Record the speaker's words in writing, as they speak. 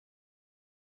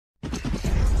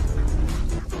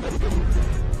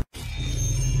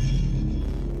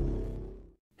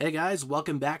Hey guys,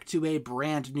 welcome back to a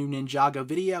brand new Ninjago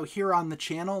video here on the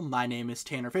channel. My name is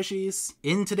TannerFishies.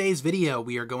 In today's video,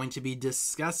 we are going to be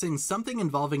discussing something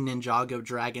involving Ninjago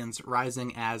Dragons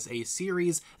Rising as a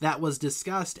series that was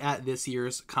discussed at this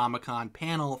year's Comic-Con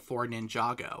panel for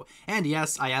Ninjago. And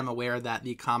yes, I am aware that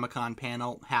the Comic-Con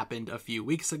panel happened a few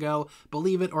weeks ago.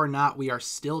 Believe it or not, we are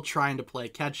still trying to play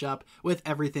catch up with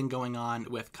everything going on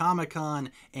with Comic-Con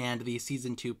and the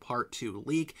Season 2 Part 2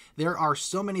 leak. There are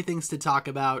so many things to talk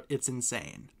about. It's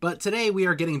insane. But today we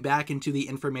are getting back into the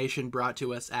information brought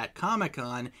to us at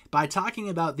Comic-Con by talking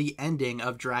about the ending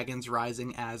of Dragons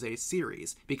Rising as a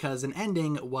series, because an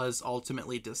ending was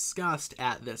ultimately discussed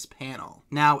at this panel.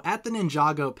 Now, at the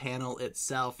Ninjago panel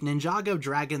itself, Ninjago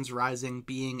Dragons Rising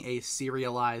being a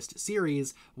serialized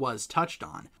series was touched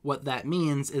on. What that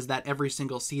means is that every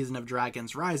single season of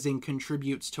Dragons Rising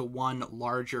contributes to one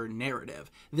larger narrative.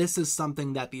 This is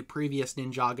something that the previous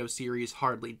Ninjago series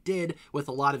hardly did, with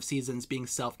a lot of seasons being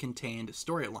self-contained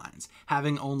storylines,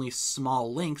 having only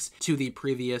small links to the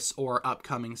previous or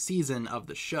upcoming season of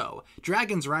the show.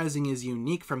 Dragons Rising is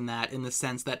unique from that in the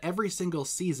sense that every single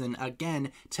season,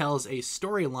 again, tells a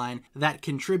storyline that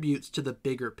contributes to the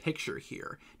bigger picture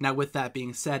here. Now, with that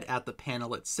being said, at the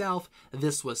panel itself,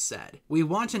 this was said. We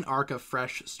want an arc of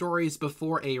fresh stories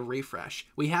before a refresh.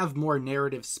 We have more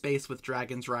narrative space with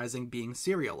Dragons Rising being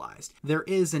serialized. There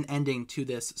is an ending to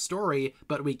this story,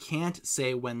 but we can't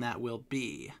say when that will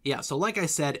be. Yeah, so like I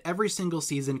said, every single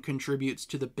season contributes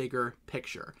to the bigger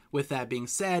picture. With that being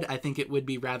said, I think it would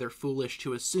be rather foolish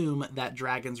to assume that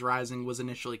Dragons Rising was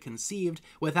initially conceived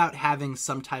without having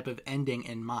some type of ending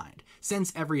in mind.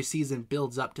 Since every season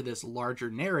builds up to this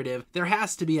larger narrative, there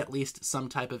has to be at least some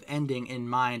type of ending in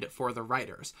mind for the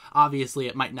writers. Obviously,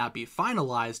 it might not be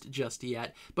finalized just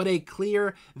yet, but a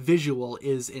clear visual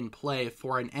is in play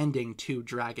for an ending to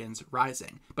Dragons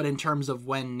Rising. But in terms of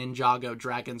when Ninjago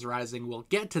Dragons Rising will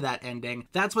get to that ending,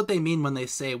 that's what they mean when they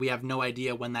say we have no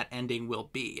idea when that ending will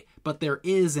be. But there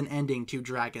is an ending to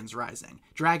Dragons Rising.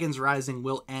 Dragons Rising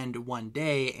will end one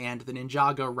day, and the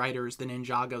Ninjago writers, the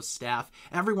Ninjago staff,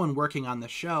 everyone working on the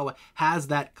show has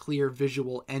that clear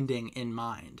visual ending in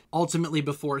mind. Ultimately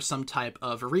before some type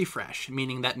of refresh,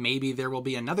 meaning that maybe there will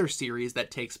be another series that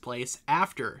takes place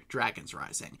after Dragons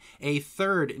Rising. A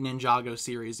third Ninjago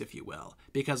series, if you will.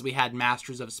 Because we had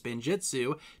Masters of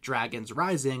Spinjitzu, Dragons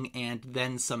Rising, and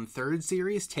then some third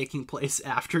series taking place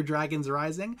after Dragons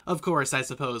Rising. Of course, I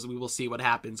suppose we will see what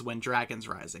happens when Dragons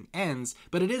Rising ends,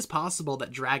 but it is possible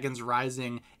that Dragons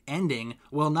Rising ending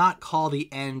will not call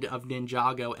the end of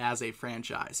Ninjago as a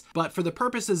franchise. But for the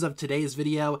purposes of today's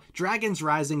video, Dragons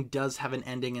Rising does have an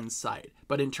ending in sight,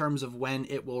 but in terms of when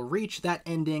it will reach that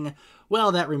ending,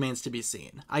 well, that remains to be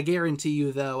seen. I guarantee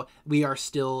you, though, we are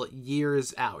still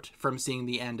years out from seeing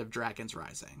the end of Dragons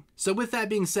Rising. So with that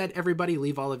being said, everybody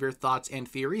leave all of your thoughts and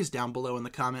theories down below in the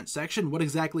comment section. What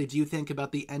exactly do you think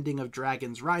about the ending of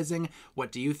Dragons Rising?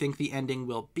 What do you think the ending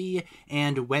will be?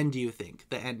 And when do you think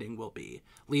the ending will be?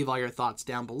 Leave all your thoughts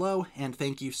down below, and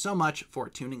thank you so much for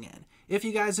tuning in. If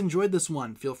you guys enjoyed this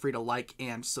one, feel free to like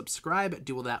and subscribe,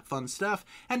 do all that fun stuff,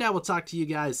 and I will talk to you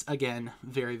guys again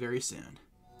very, very soon.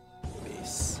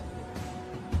 Peace.